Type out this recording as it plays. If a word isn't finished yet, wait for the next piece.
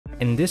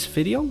In this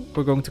video,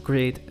 we're going to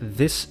create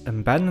this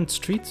abandoned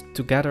street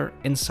together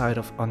inside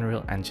of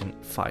Unreal Engine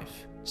 5.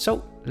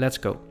 So let's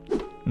go.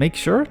 Make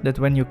sure that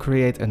when you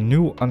create a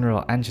new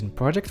Unreal Engine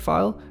project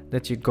file,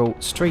 that you go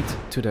straight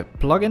to the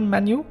plugin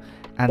menu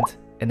and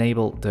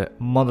enable the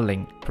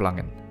modeling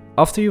plugin.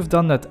 After you've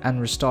done that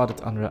and restarted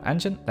Unreal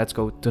Engine, let's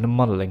go to the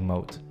modeling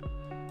mode.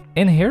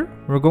 In here,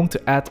 we're going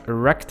to add a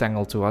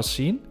rectangle to our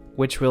scene,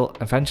 which will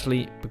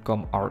eventually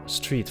become our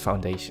street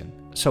foundation.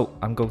 So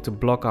I'm going to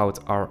block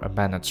out our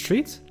abandoned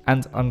street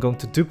and I'm going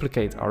to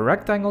duplicate our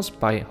rectangles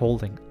by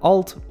holding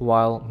Alt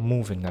while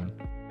moving them.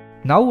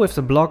 Now with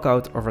the block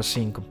out of our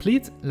scene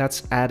complete,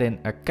 let's add in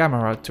a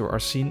camera to our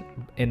scene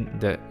in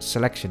the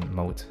selection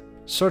mode.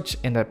 Search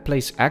in the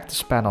Place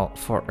Actors panel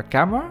for a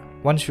camera.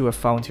 Once you have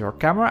found your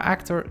camera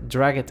actor,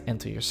 drag it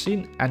into your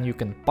scene and you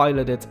can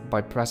pilot it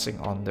by pressing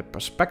on the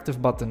perspective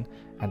button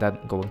and then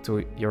going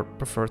to your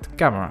preferred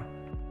camera.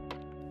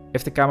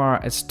 If the camera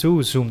is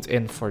too zoomed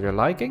in for your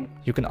liking,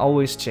 you can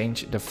always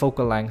change the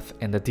focal length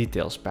in the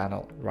details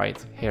panel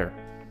right here.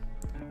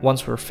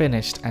 Once we're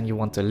finished and you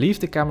want to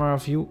leave the camera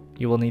view,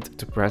 you will need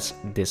to press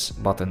this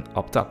button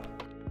up top.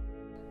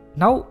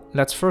 Now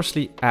let's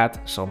firstly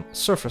add some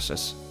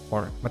surfaces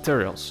or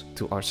materials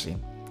to our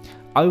scene.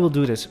 I will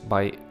do this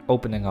by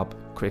opening up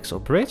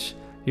Quixel Bridge.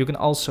 You can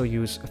also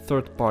use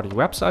third-party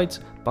websites,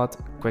 but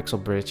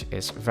Quixel Bridge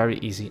is very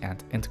easy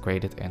and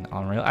integrated in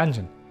Unreal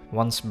Engine.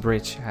 Once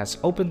Bridge has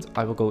opened,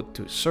 I will go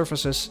to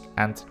Surfaces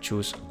and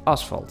choose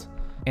Asphalt.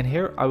 In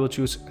here, I will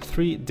choose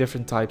 3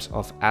 different types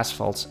of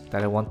asphalts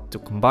that I want to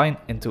combine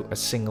into a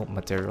single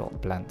material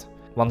blend.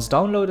 Once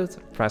downloaded,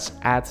 press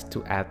Add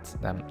to add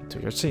them to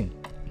your scene.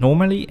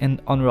 Normally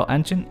in Unreal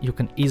Engine, you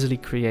can easily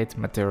create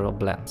material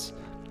blends,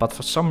 but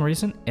for some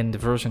reason in the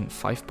version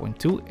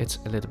 5.2 it's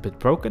a little bit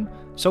broken,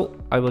 so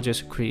I will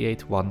just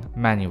create one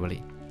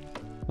manually.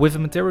 With a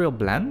material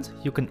blend,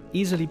 you can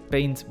easily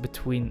paint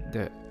between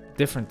the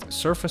different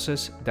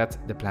surfaces that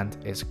the blend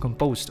is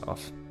composed of.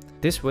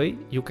 This way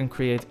you can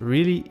create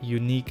really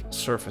unique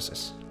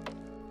surfaces.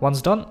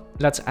 Once done,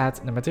 let's add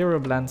the material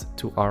blend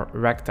to our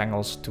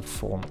rectangles to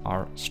form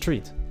our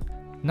street.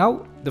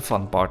 Now the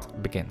fun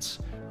part begins.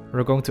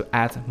 We're going to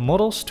add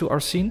models to our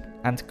scene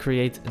and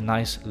create a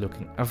nice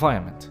looking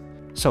environment.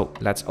 So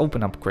let's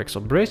open up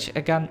Quixel Bridge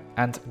again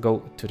and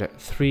go to the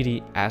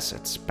 3D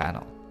Assets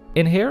panel.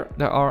 In here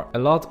there are a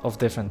lot of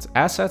different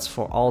assets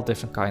for all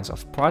different kinds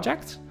of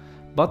projects,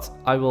 but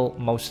I will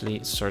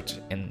mostly search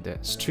in the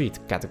street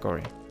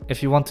category.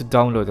 If you want to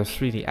download a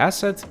 3D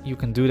asset, you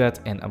can do that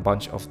in a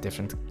bunch of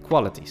different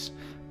qualities.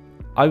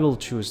 I will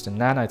choose the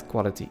nanite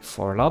quality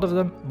for a lot of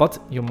them, but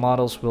your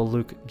models will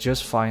look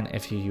just fine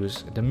if you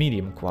use the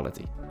medium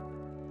quality.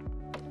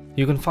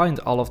 You can find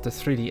all of the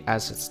 3D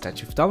assets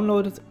that you've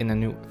downloaded in a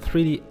new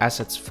 3D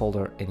assets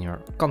folder in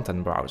your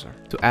content browser.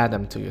 To add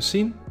them to your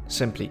scene,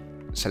 simply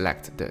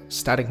select the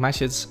static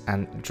meshes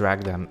and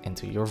drag them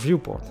into your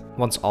viewport.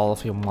 Once all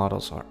of your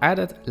models are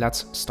added,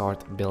 let's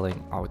start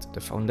building out the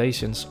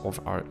foundations of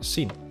our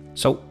scene.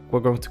 So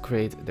we're going to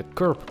create the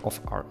curb of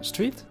our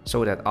street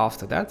so that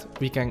after that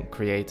we can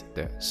create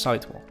the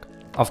sidewalk.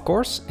 Of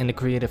course, in the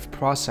creative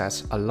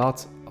process a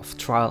lot of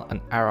trial and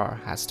error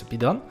has to be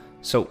done,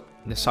 so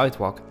the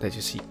sidewalk that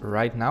you see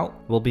right now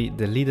will be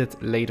deleted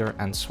later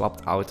and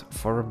swapped out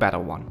for a better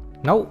one.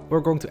 Now we're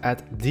going to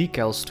add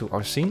decals to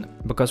our scene,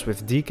 because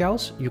with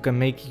decals you can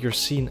make your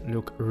scene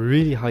look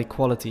really high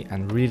quality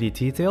and really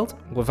detailed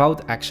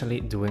without actually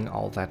doing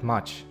all that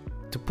much.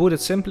 To put it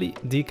simply,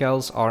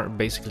 decals are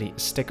basically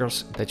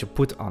stickers that you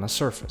put on a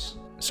surface.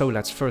 So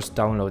let's first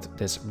download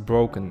this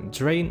broken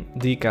drain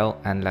decal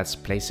and let's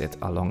place it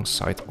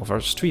alongside of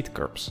our street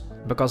curbs.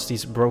 Because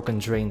these broken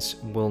drains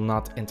will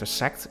not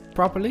intersect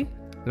properly,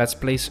 let's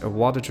place a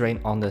water drain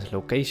on this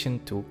location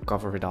to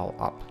cover it all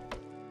up.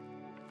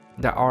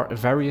 There are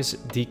various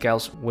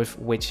decals with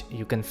which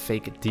you can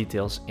fake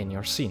details in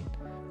your scene.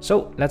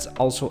 So let's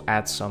also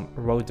add some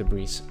road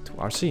debris to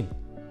our scene.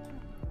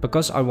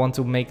 Because I want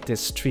to make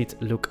this street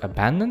look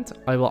abandoned,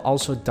 I will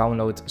also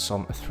download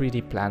some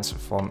 3D plans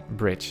from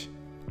Bridge.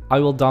 I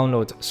will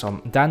download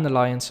some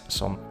dandelions,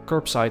 some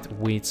curbside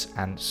weeds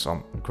and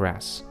some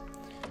grass.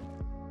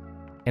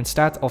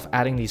 Instead of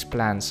adding these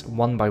plants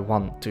one by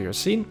one to your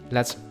scene,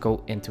 let's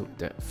go into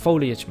the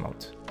foliage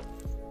mode.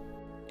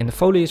 In the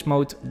foliage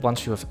mode,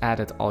 once you have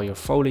added all your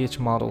foliage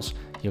models,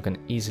 you can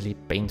easily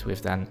paint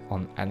with them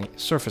on any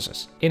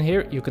surfaces. In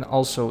here you can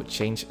also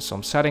change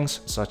some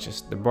settings such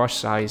as the brush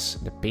size,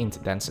 the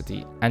paint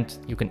density, and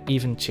you can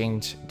even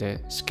change the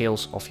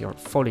scales of your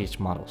foliage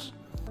models.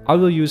 I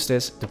will use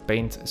this to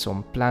paint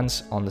some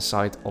plants on the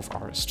side of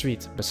our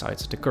street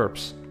besides the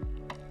curbs.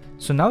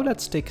 So now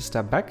let's take a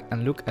step back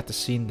and look at the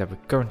scene that we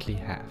currently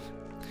have.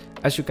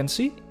 As you can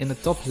see, in the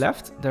top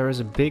left there is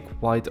a big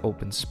wide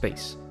open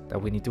space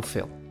that we need to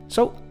fill.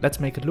 So let's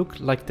make it look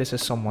like this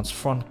is someone's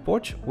front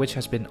porch which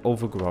has been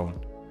overgrown.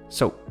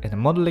 So in the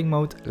modeling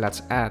mode,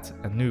 let's add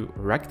a new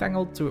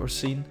rectangle to our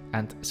scene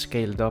and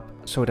scale it up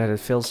so that it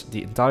fills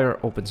the entire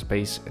open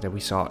space that we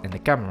saw in the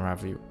camera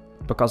view.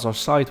 because our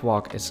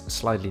sidewalk is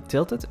slightly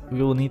tilted,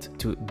 we will need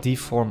to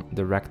deform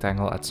the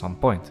rectangle at some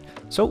point.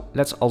 So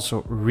let's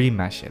also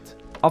remesh it.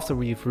 After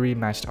we've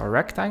remeshed our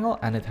rectangle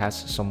and it has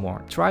some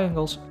more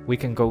triangles, we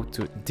can go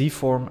to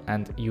deform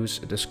and use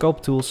the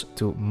sculpt tools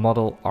to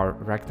model our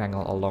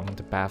rectangle along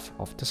the path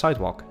of the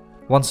sidewalk.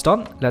 Once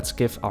done, let's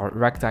give our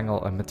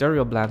rectangle a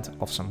material blend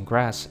of some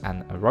grass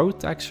and a road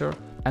texture,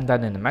 and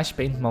then in the mesh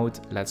paint mode,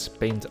 let's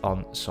paint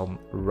on some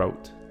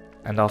road.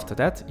 And after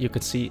that, you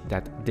can see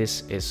that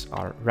this is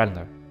our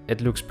render.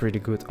 It looks pretty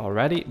good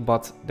already,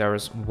 but there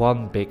is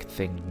one big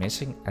thing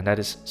missing, and that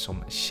is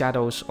some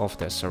shadows of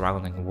the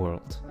surrounding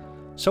world.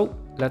 So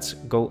let's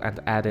go and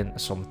add in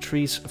some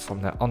trees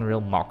from the Unreal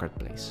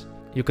Marketplace.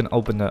 You can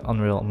open the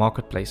Unreal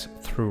Marketplace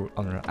through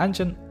Unreal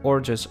Engine or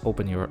just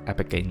open your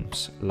Epic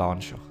Games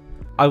launcher.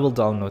 I will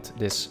download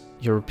this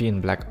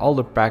European Black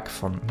Alder pack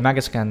from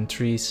Megascan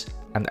Trees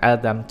and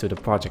add them to the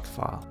project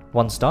file.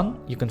 Once done,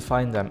 you can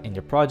find them in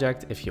your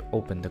project if you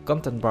open the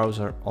content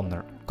browser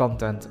under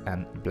Content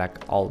and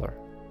Black Alder.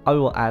 I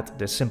will add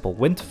the simple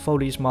wind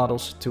foliage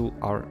models to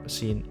our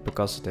scene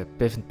because the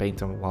Pivot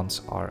Painter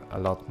ones are a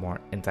lot more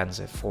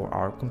intensive for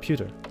our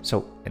computer.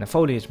 So in a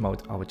foliage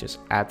mode, I will just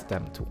add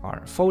them to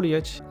our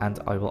foliage, and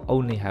I will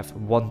only have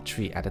one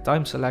tree at a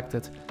time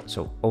selected,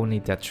 so only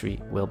that tree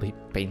will be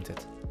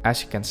painted.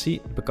 As you can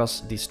see,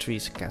 because these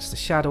trees cast a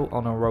shadow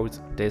on our road,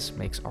 this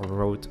makes our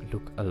road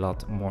look a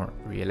lot more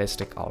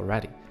realistic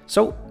already.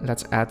 So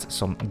let's add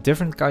some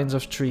different kinds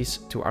of trees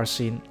to our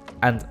scene,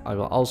 and I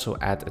will also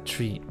add a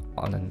tree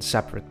on a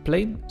separate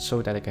plane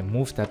so that I can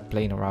move that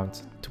plane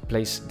around to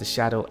place the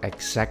shadow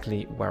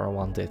exactly where I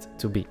want it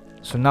to be.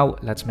 So now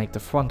let's make the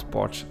front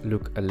porch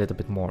look a little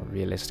bit more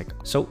realistic.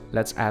 So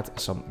let's add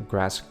some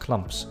grass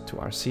clumps to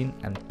our scene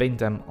and paint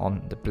them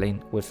on the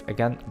plane with,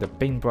 again, the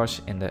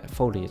paintbrush in the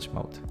foliage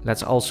mode.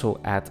 Let's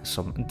also add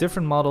some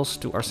different models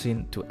to our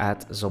scene to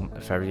add some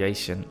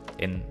variation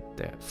in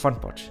the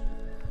front porch.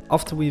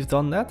 After we've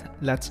done that,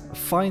 let's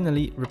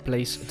finally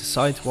replace the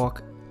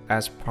sidewalk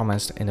as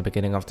promised in the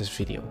beginning of this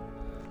video.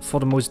 For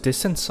the most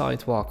distant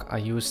sidewalk, I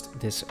used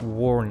this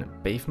worn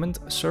pavement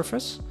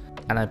surface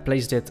and I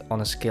placed it on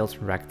a scaled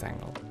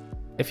rectangle.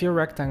 If your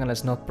rectangle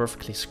is not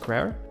perfectly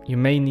square, you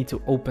may need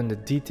to open the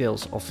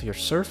details of your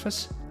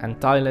surface and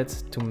tile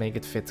it to make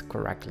it fit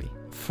correctly.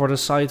 For the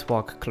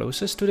sidewalk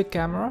closest to the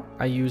camera,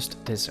 I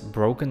used this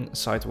broken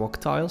sidewalk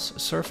tiles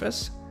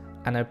surface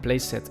and I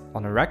placed it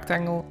on a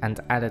rectangle and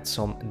added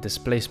some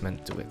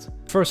displacement to it.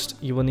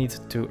 First, you will need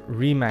to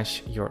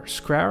remesh your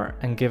square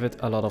and give it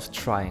a lot of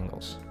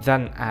triangles.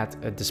 Then add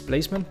a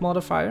displacement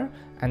modifier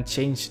and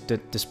change the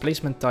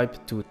displacement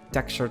type to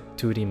texture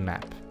 2D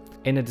map.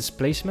 In the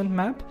displacement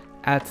map,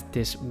 add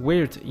this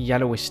weird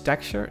yellowish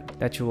texture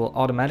that you will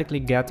automatically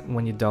get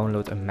when you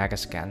download a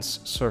Megascan's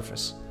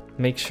surface.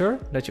 Make sure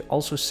that you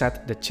also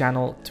set the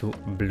channel to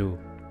blue.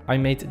 I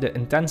made the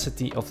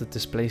intensity of the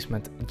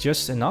displacement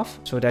just enough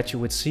so that you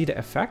would see the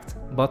effect,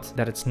 but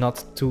that it's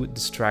not too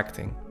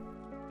distracting.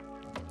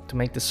 To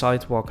make the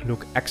sidewalk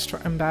look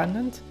extra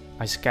abandoned,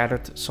 I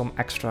scattered some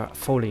extra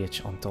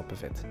foliage on top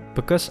of it.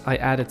 Because I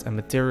added a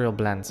material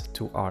blend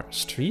to our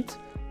street,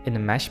 in the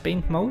mesh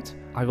paint mode,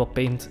 I will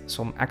paint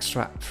some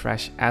extra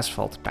fresh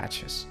asphalt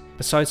patches.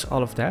 Besides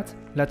all of that,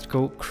 let's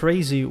go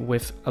crazy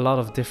with a lot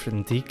of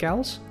different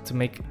decals to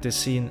make the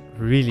scene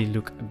really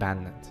look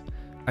abandoned.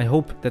 I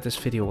hope that this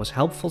video was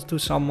helpful to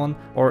someone,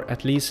 or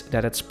at least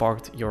that it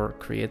sparked your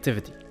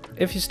creativity.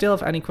 If you still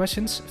have any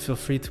questions, feel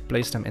free to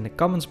place them in the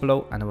comments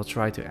below and I will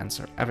try to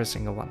answer every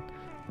single one.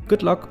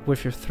 Good luck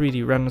with your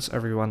 3D renders,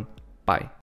 everyone. Bye.